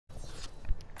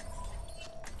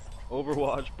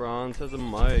Overwatch Bronze has a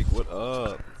mic. What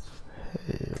up?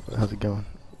 Hey, how's it going?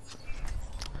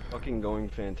 Fucking going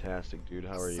fantastic, dude.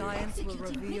 How are you?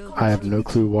 I have no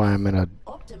clue why I'm in a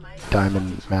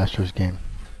Diamond Masters game.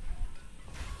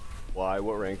 Why?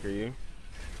 What rank are you?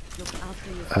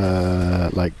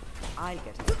 Like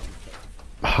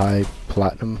high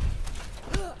platinum.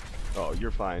 Oh,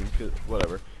 you're fine.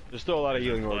 Whatever. There's still a lot of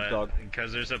healing orbs, dog.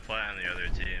 Because there's a plat on the other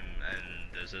team, and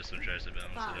the system tries to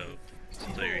balance it out.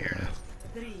 So you're here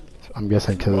now. I'm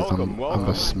guessing because I'm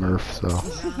a Smurf, so.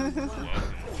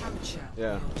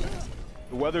 Yeah.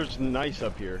 The weather's nice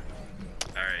up here.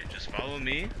 Alright, just follow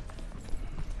me.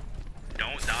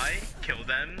 Don't die. Kill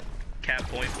them. Cap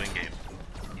point, win game.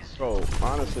 Bro,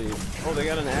 honestly. Oh, they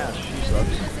got an Ashe. She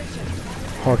sucks.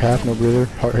 Hog half, no breather.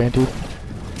 Heart anti.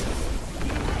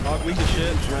 Hog weak as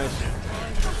shit. Nice.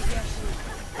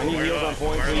 I need heals on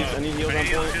point, please. I need heals on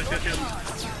point.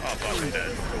 Oh, fuck, I'm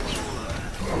dead.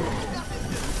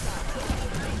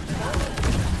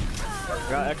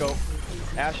 Got Echo.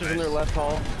 Ashe is in their left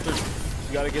hall.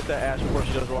 You gotta get that Ashe before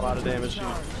she does a lot of damage.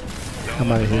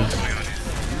 I'm out of here.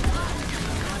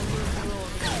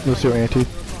 Lucio anti.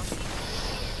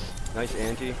 Nice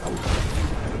anti.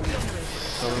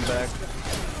 Coming back.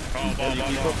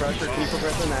 Can you put pressure? Can you put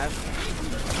pressure on Ashe?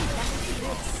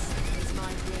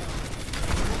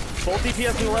 Full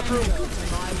DPS in the left room.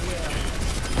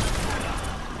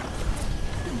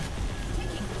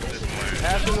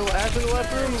 Ashe in the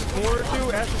left room. More or two.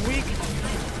 Ashe is weak.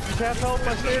 She's half health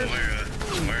by stairs.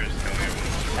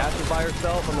 Ashe is by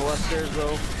herself on the left stairs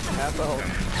though. Half health.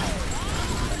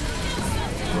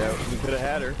 Yeah, we could have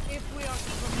had her.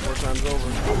 4 times over.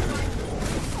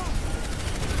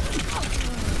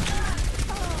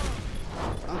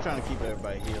 I'm trying to keep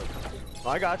everybody healed. Oh,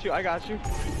 I got you. I got you.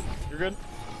 You're good.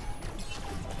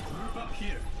 Group up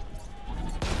here.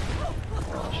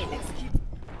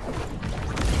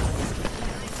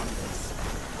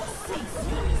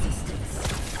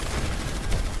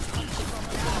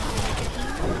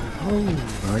 Oh,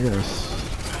 I guess.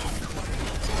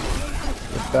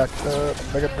 Get back up.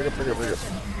 Bring it.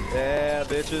 Yeah,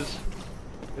 bitches.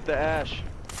 Get the Ashe.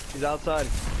 She's outside.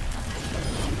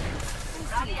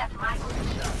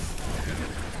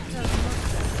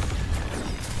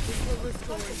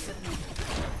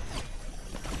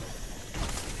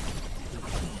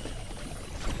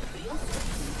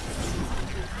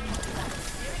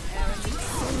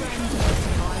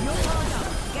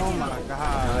 Oh my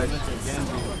god. Nice.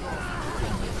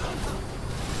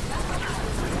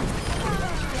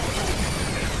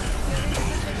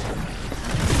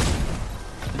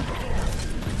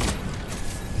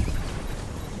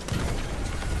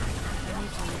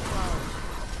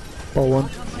 Ball one.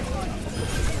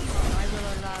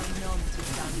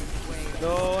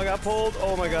 No, I got pulled.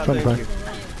 Oh my god, Fine. thank you.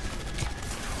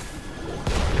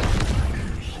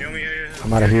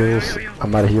 I'm out of heals.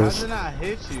 I'm out of How heals. did I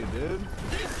hit you, dude?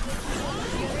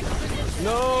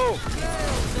 No!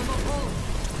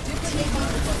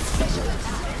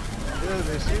 Dude,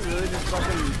 is she really just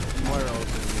fucking Moira?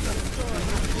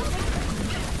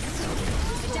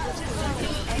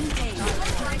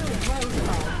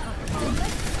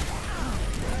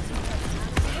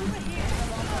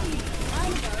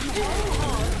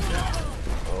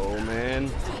 Oh man.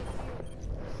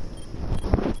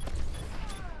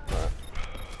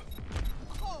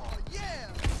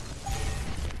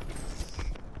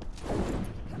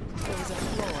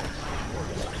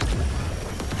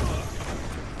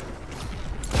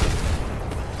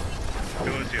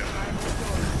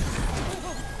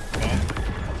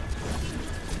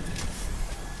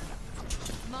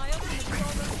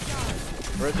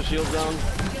 Marissa shields down.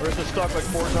 Marissa's stuck like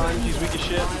 4 times. She's weak as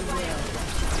shit.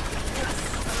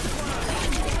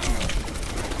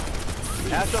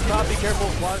 Ashe up top. Be careful.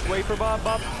 Wait for Bob.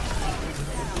 Bob.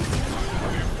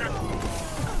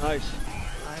 Nice.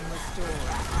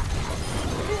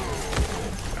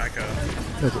 Back up.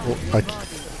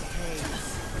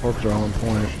 Orcs are on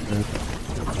point. Dude.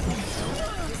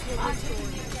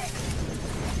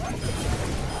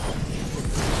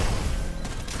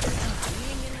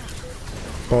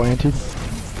 Ball anti.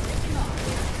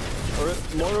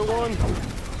 Motor one.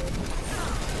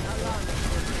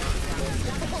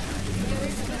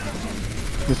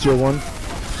 Lucio one.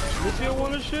 Lucio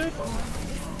one is shit.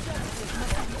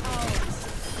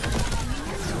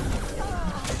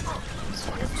 This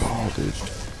fucking ball, dude.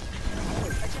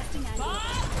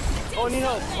 Oh, I need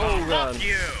help. Oh god. Fuck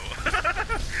you.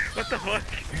 What the fuck?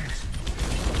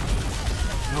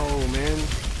 No man.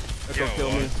 Echo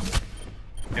kill me.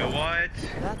 Yo, what?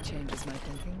 That changes my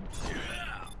thinking.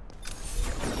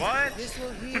 What? This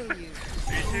will heal you. Are you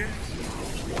serious?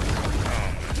 Oh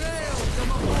my god.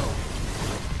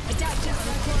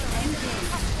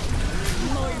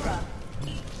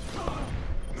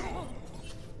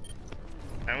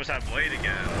 I almost have blade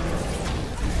again.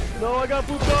 No, I got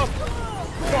booped up.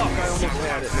 Fuck, I almost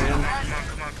had it, man.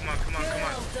 Come on.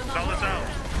 Spell this out.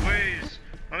 Please.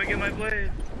 Let me get my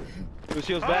blade.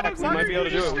 Lucio's back. We might be able to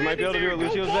do it. We might be able to do it.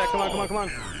 Lucio's back. Come on.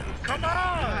 Come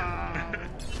on!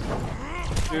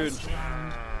 Dude.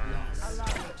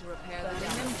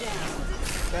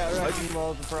 That wrecking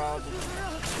ball's a problem.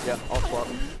 Yeah, I'll swap.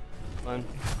 Fine.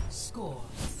 Score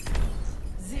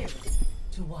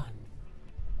 0-1.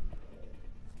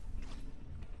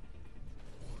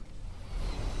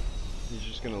 He's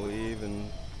just gonna leave and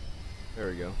there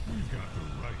we go. We got the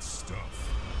right stuff.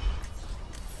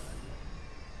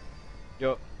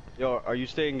 Yo, are you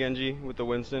staying Genji with the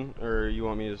Winston, or you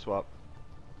want me to swap?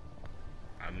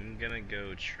 I'm gonna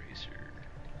go Tracer.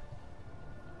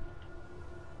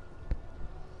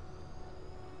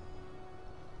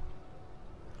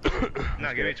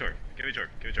 No, give me Torque. Give me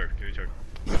Torque.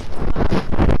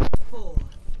 4,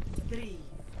 3,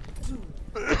 2,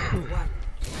 1. Round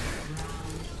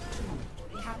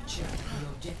 2. Capture the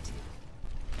objective.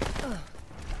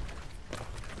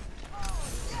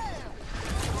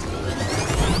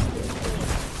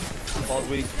 Ball's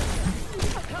weak.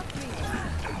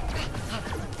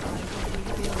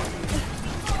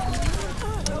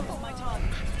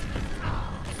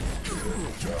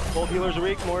 Both healers are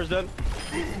weak. Moore's dead.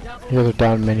 Here's a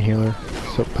down main healer.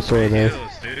 So are they.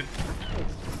 Heals, dude.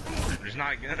 There's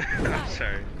not good. I'm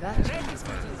sorry. That changes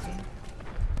my thinking.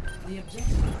 The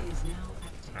objective is now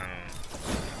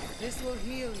active. This will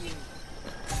heal you.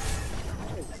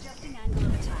 Adjusting angle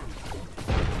of attack.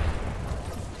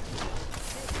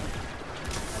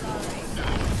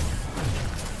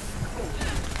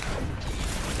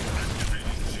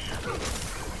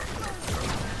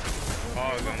 Oh,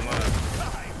 I'm going left.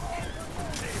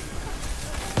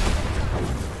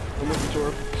 I'm with the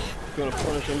Torb. Gonna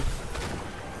punish him.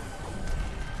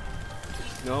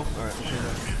 No? Alright, I'm sure.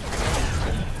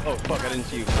 Oh, fuck, I didn't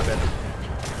see you. My bad.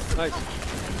 Nice.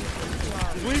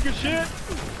 He's weak as shit!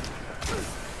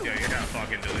 Yeah, you're not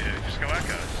fucking deleted. Just go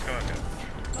Echo.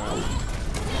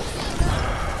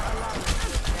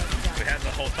 We had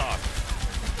the whole talk.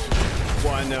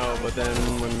 Well, I know, but then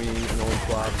when we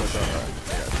swapped, I thought,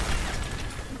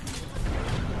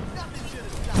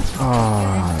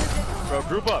 alright, Bro,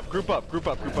 group up.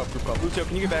 Lucio,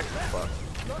 can you get back? Fuck.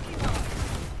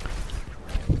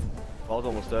 Ball's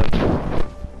almost dead.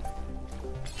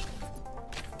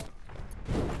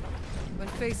 When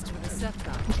faced with a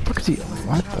setback, What is he?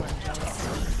 What the?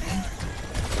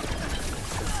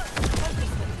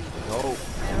 No.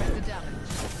 bear the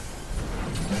damage.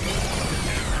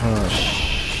 Oh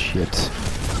shit.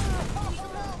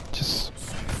 Just.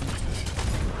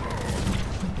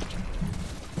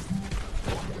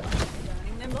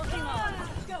 Locking on.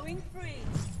 Going free.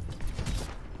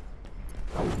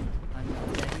 I'm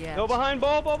not dead yet. No, behind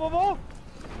ball.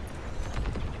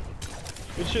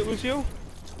 Good shit, Lucio.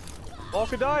 Ball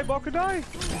could die.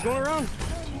 He's going around.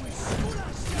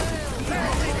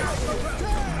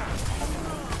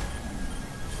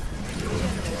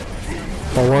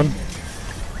 Ball one.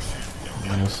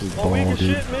 This is Ball ball, weak as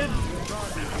dude. shit, mid.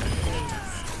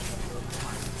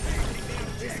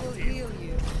 This will heal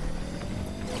you.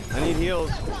 I need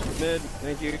heals. Mid,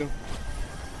 thank you.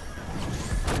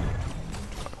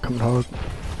 Coming hard.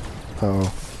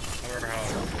 Oh.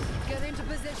 Get into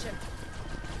position.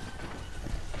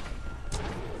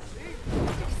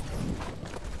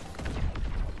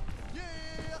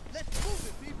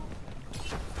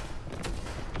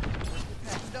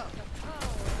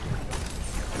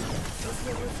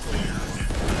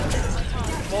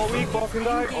 Ball weak, ball can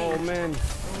die. Oh man.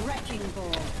 Wrecking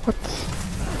ball. What?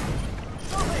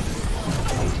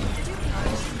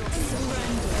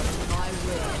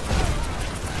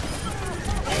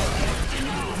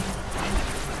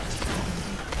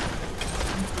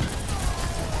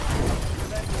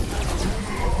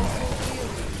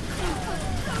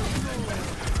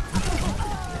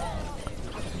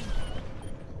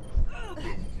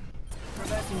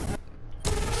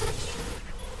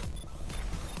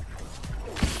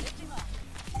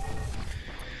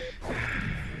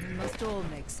 We must all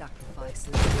make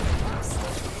sacrifices. I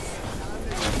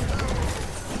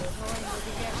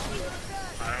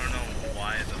don't know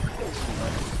why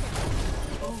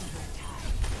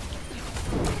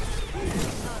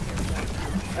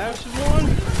Ash is one.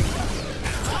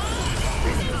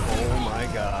 Oh my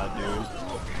god, dude.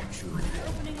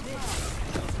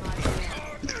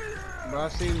 Bro,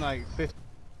 I've seen like 50.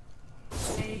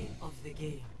 Play of the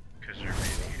game. because you're baby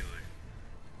healer.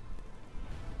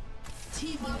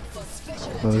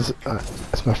 Well,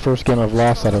 it's my first game I've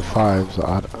lost out of 5, so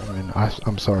I mean,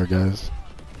 I'm sorry, guys.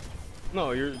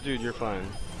 No, dude, you're fine.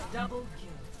 Double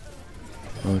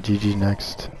kill. Well, GG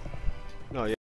next. No,